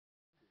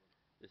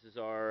This is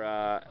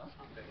our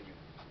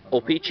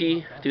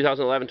O-Pee-Chee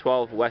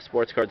 2011-12 West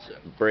Sports Cards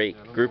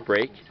group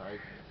break.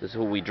 This is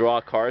who we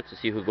draw cards to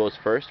see who goes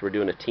first. We're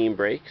doing a team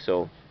break,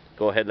 so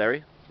go ahead,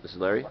 Larry. This is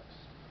Larry.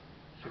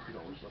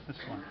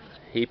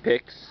 He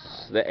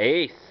picks the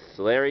ace.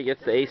 Larry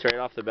gets the ace right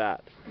off the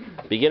bat.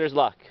 Beginner's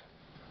luck.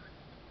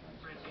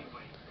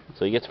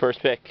 So he gets first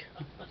pick.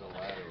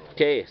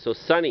 Okay, so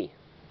Sonny.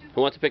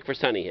 Who wants to pick for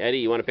Sonny? Eddie,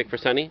 you want to pick for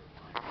Sonny?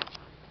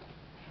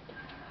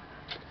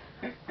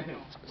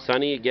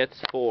 Sonny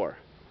gets 4.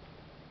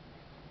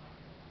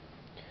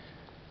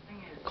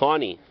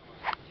 Connie.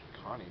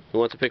 Who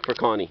wants to pick for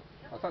Connie?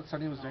 I thought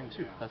Sonny was doing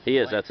 2. He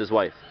is, that's his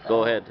wife.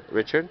 Go ahead,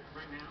 Richard.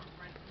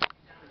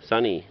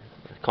 Sonny.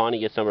 Connie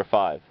gets number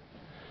 5.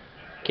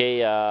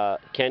 Okay,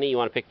 Kenny, you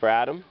want to pick for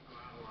Adam?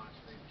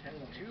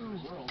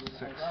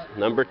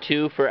 Number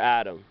 2 for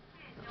Adam.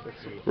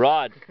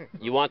 Rod,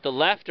 you want the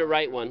left or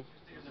right one?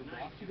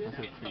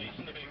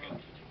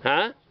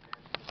 Huh?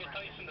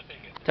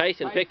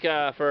 Tyson, pick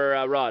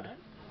for Rod.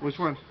 Which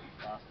one?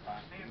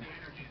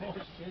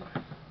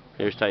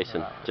 Here's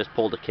Tyson. Just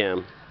pulled a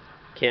Cam.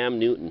 Cam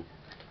Newton.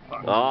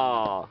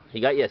 Oh, he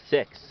got you a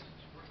 6.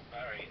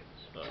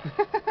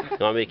 You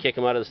want me to kick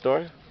him out of the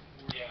store?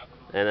 Yeah.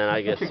 And then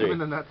I get 3. Him in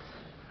the nuts.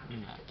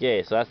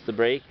 Okay, so that's the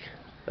break.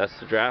 That's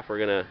the draft. We're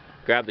going to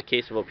grab the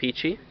case of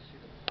O-Pee-Chee,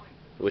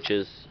 which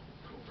is,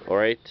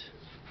 alright.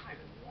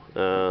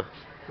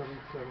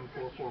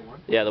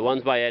 77441. Yeah, the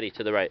one's by Eddie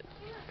to the right.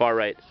 Far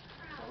right.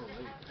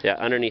 Yeah,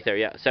 underneath there.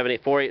 Yeah,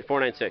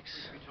 7848496.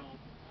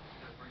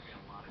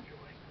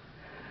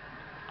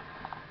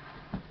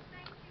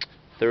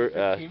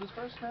 Teams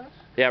first, man?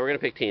 Yeah, we're gonna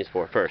pick teams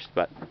first,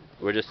 but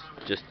we're just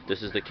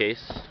this is the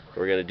case.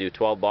 We're gonna do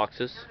 12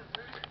 boxes.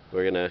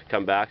 We're gonna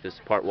come back. This is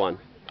part 1.